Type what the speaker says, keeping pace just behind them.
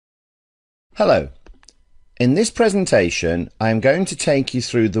Hello. In this presentation, I am going to take you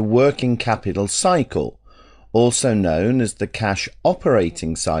through the working capital cycle, also known as the cash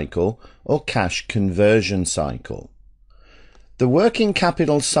operating cycle or cash conversion cycle. The working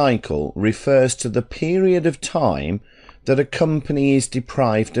capital cycle refers to the period of time that a company is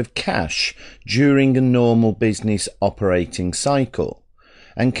deprived of cash during a normal business operating cycle,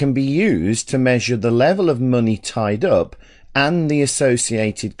 and can be used to measure the level of money tied up and the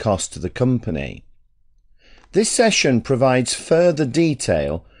associated cost to the company. This session provides further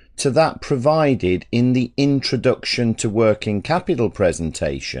detail to that provided in the Introduction to Working Capital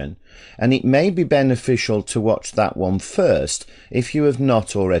presentation, and it may be beneficial to watch that one first if you have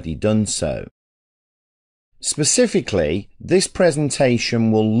not already done so. Specifically, this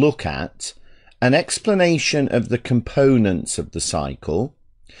presentation will look at an explanation of the components of the cycle,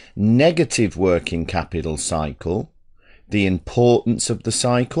 negative working capital cycle, the importance of the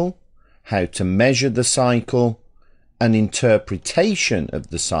cycle, how to measure the cycle, an interpretation of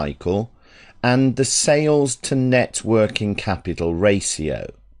the cycle, and the sales to net working capital ratio.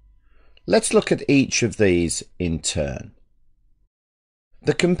 Let's look at each of these in turn.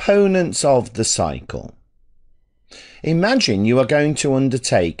 The components of the cycle. Imagine you are going to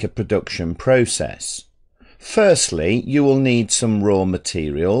undertake a production process. Firstly, you will need some raw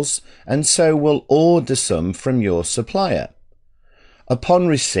materials, and so will order some from your supplier. Upon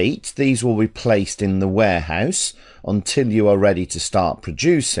receipt, these will be placed in the warehouse until you are ready to start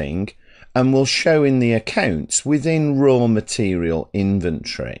producing, and will show in the accounts within raw material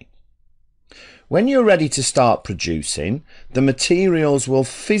inventory. When you're ready to start producing, the materials will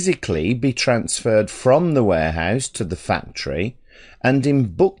physically be transferred from the warehouse to the factory, and in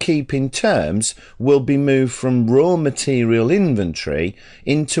bookkeeping terms will be moved from raw material inventory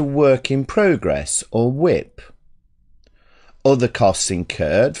into work in progress or WIP. Other costs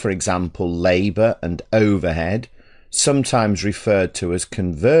incurred, for example labour and overhead, sometimes referred to as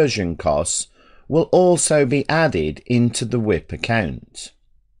conversion costs, will also be added into the WIP account.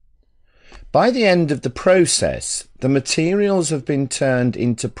 By the end of the process, the materials have been turned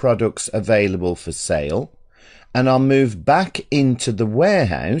into products available for sale and are moved back into the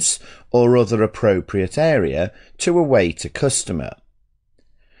warehouse or other appropriate area to await a customer.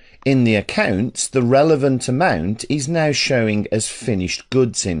 In the accounts, the relevant amount is now showing as finished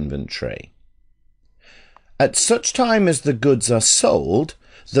goods inventory. At such time as the goods are sold,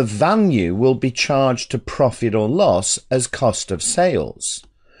 the value will be charged to profit or loss as cost of sales.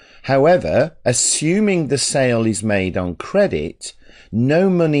 However, assuming the sale is made on credit, no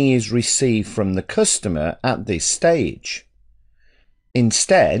money is received from the customer at this stage.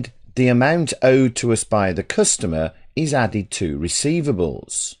 Instead, the amount owed to us by the customer is added to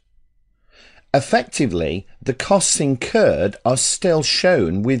receivables. Effectively, the costs incurred are still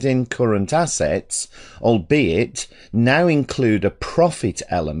shown within current assets, albeit now include a profit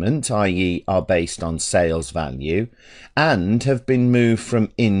element, i.e. are based on sales value, and have been moved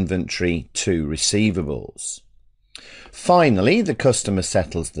from inventory to receivables. Finally, the customer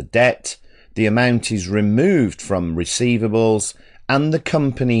settles the debt, the amount is removed from receivables, and the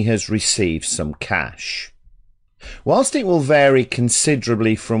company has received some cash. Whilst it will vary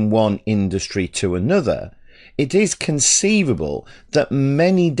considerably from one industry to another, it is conceivable that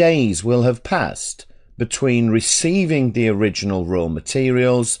many days will have passed between receiving the original raw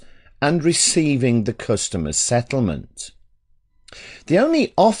materials and receiving the customer's settlement. The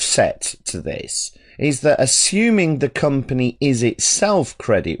only offset to this is that assuming the company is itself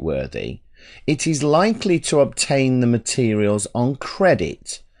creditworthy, it is likely to obtain the materials on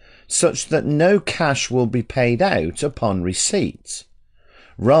credit, such that no cash will be paid out upon receipt.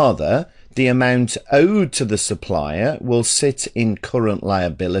 Rather, the amount owed to the supplier will sit in current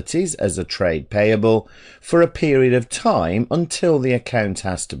liabilities as a trade payable for a period of time until the account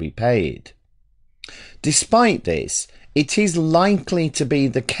has to be paid. Despite this, it is likely to be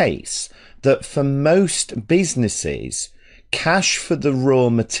the case that for most businesses, cash for the raw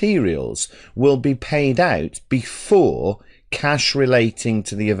materials will be paid out before cash relating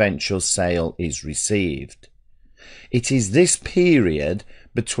to the eventual sale is received. It is this period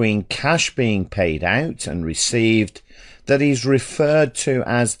between cash being paid out and received that is referred to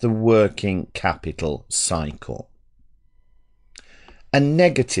as the working capital cycle. A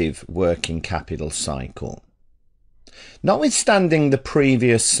negative working capital cycle. Notwithstanding the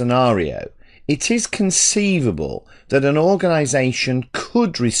previous scenario, it is conceivable that an organisation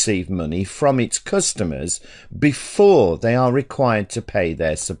could receive money from its customers before they are required to pay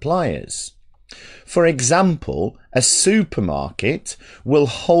their suppliers. For example, a supermarket will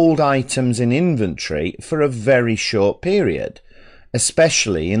hold items in inventory for a very short period,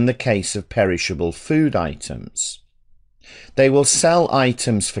 especially in the case of perishable food items. They will sell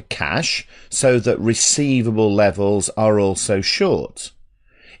items for cash so that receivable levels are also short.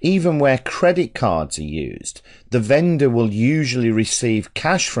 Even where credit cards are used, the vendor will usually receive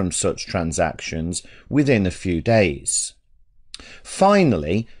cash from such transactions within a few days.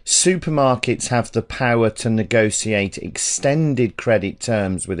 Finally, supermarkets have the power to negotiate extended credit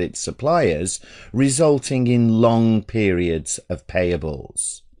terms with its suppliers, resulting in long periods of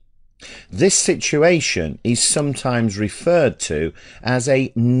payables. This situation is sometimes referred to as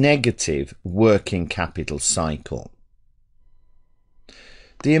a negative working capital cycle.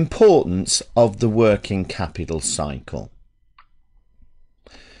 The importance of the working capital cycle.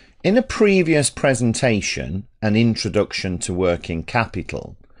 In a previous presentation, an introduction to working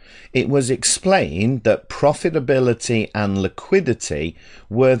capital, it was explained that profitability and liquidity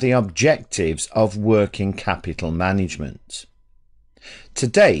were the objectives of working capital management. To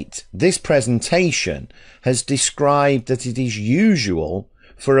date, this presentation has described that it is usual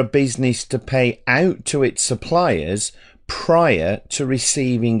for a business to pay out to its suppliers prior to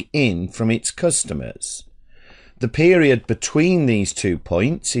receiving in from its customers. The period between these 2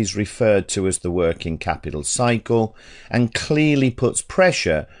 points is referred to as the working capital cycle and clearly puts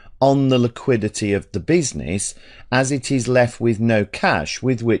pressure on the liquidity of the business, as it is left with no cash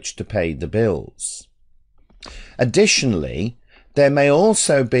with which to pay the bills. Additionally, there may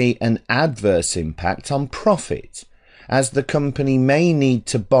also be an adverse impact on profit, as the company may need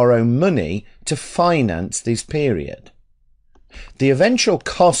to borrow money to finance this period. The eventual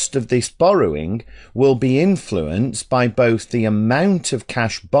cost of this borrowing will be influenced by both the amount of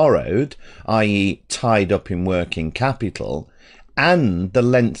cash borrowed, i.e. tied up in working capital, and the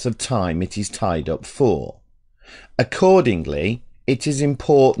length of time it is tied up for. Accordingly, it is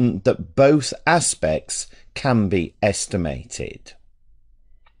important that both aspects can be estimated.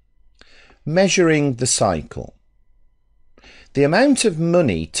 Measuring the cycle. The amount of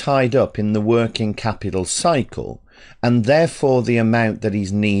money tied up in the working capital cycle, and therefore the amount that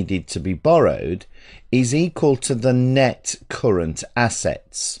is needed to be borrowed, is equal to the net current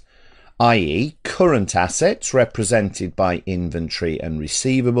assets, i.e. current assets represented by inventory and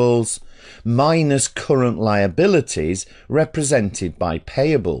receivables, minus current liabilities represented by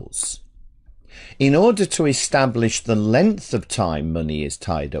payables. In order to establish the length of time money is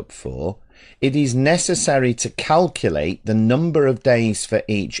tied up for, it is necessary to calculate the number of days for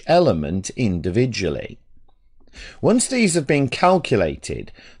each element individually. Once these have been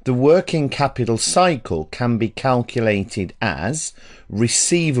calculated, the working capital cycle can be calculated as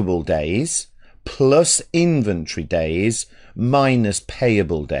receivable days plus inventory days minus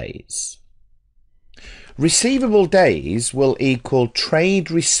payable days. Receivable days will equal trade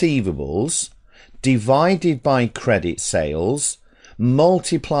receivables divided by credit sales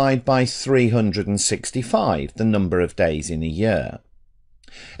multiplied by 365, the number of days in a year.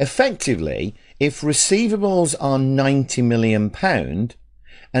 Effectively, if receivables are £90 million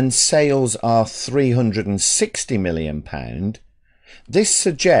and sales are £360 million, this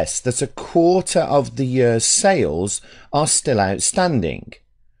suggests that a quarter of the year's sales are still outstanding,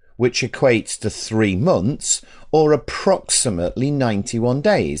 which equates to 3 months or approximately 91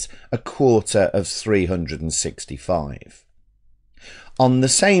 days, a quarter of 365. On the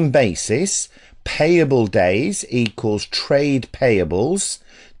same basis, payable days equals trade payables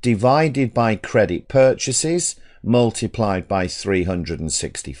divided by credit purchases multiplied by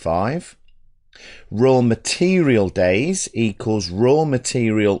 365. Raw material days equals raw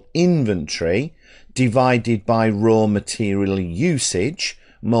material inventory divided by raw material usage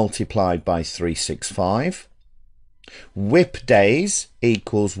multiplied by 365. WIP days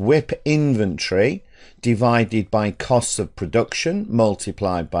equals WIP inventory divided by costs of production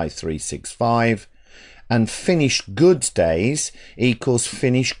multiplied by 365, and finished goods days equals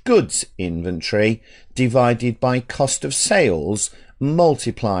finished goods inventory divided by cost of sales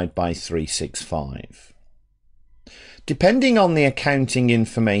multiplied by 365. Depending on the accounting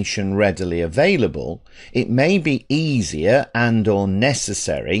information readily available, it may be easier and or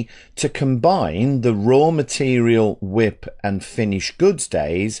necessary to combine the raw material, WIP and finished goods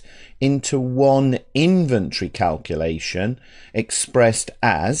days into one inventory calculation expressed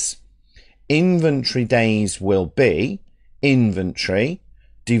as inventory days will be inventory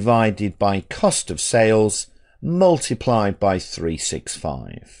divided by cost of sales multiplied by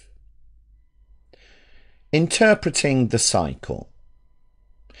 365. Interpreting the cycle.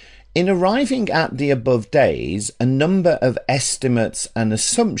 In arriving at the above days, a number of estimates and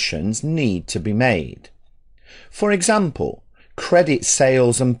assumptions need to be made. For example, credit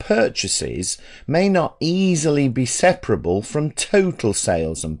sales and purchases may not easily be separable from total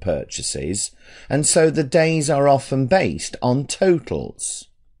sales and purchases, and so the days are often based on totals.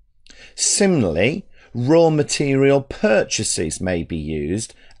 Similarly, raw material purchases may be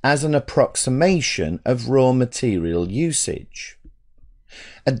used as an approximation of raw material usage.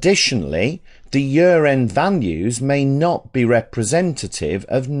 Additionally, the year-end values may not be representative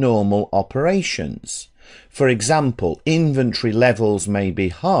of normal operations. For example, inventory levels may be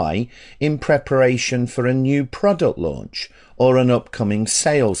high in preparation for a new product launch or an upcoming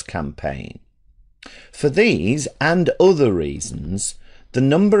sales campaign. For these and other reasons, the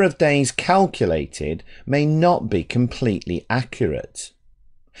number of days calculated may not be completely accurate.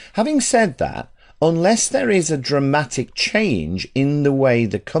 Having said that, unless there is a dramatic change in the way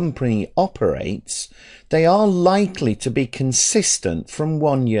the company operates, they are likely to be consistent from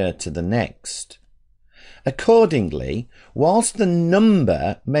one year to the next. Accordingly, whilst the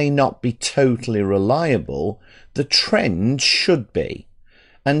number may not be totally reliable, the trend should be,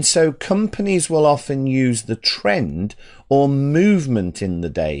 and so companies will often use the trend or movement in the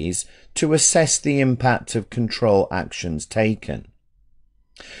days to assess the impact of control actions taken.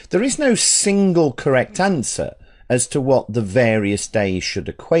 There is no single correct answer as to what the various days should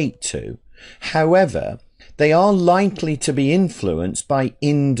equate to. However, they are likely to be influenced by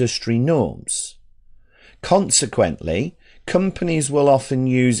industry norms. Consequently, companies will often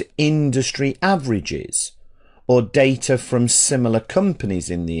use industry averages or data from similar companies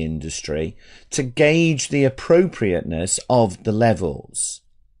in the industry to gauge the appropriateness of the levels.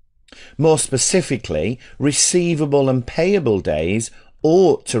 More specifically, receivable and payable days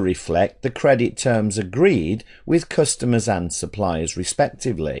ought to reflect the credit terms agreed with customers and suppliers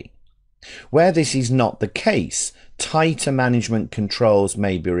respectively. Where this is not the case, tighter management controls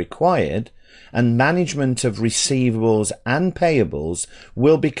may be required, and management of receivables and payables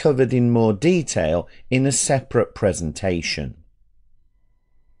will be covered in more detail in a separate presentation.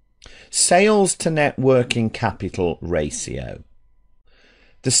 Sales to net working capital ratio.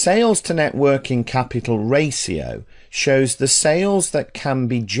 The sales to net working capital ratio shows the sales that can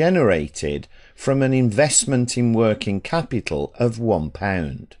be generated from an investment in working capital of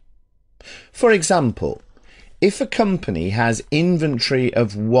 £1. For example, if a company has inventory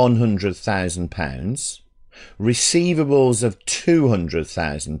of £100,000, receivables of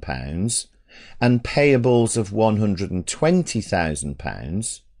 £200,000 and payables of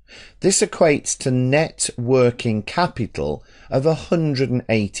 £120,000, this equates to net working capital of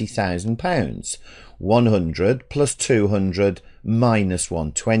 £180,000, 100 plus 200 minus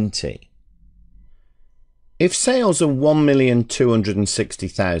 120. If sales are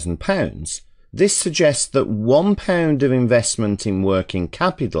 £1,260,000, this suggests that £1 of investment in working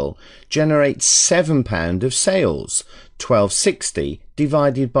capital generates £7 of sales, 1260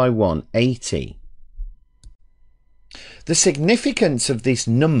 divided by 180. The significance of this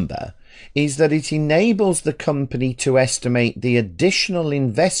number is that it enables the company to estimate the additional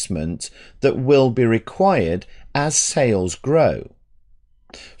investment that will be required as sales grow.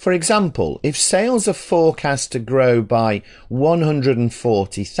 For example, if sales are forecast to grow by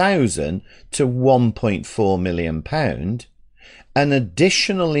 £140,000 to £1.4 million, an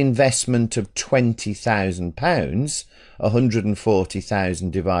additional investment of £20,000,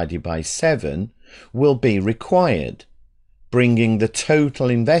 140,000 divided by 7, will be required, bringing the total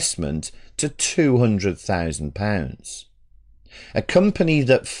investment to £200,000. A company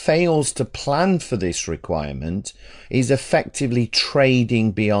that fails to plan for this requirement is effectively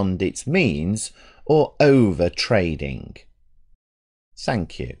trading beyond its means or over-trading.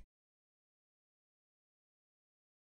 Thank you.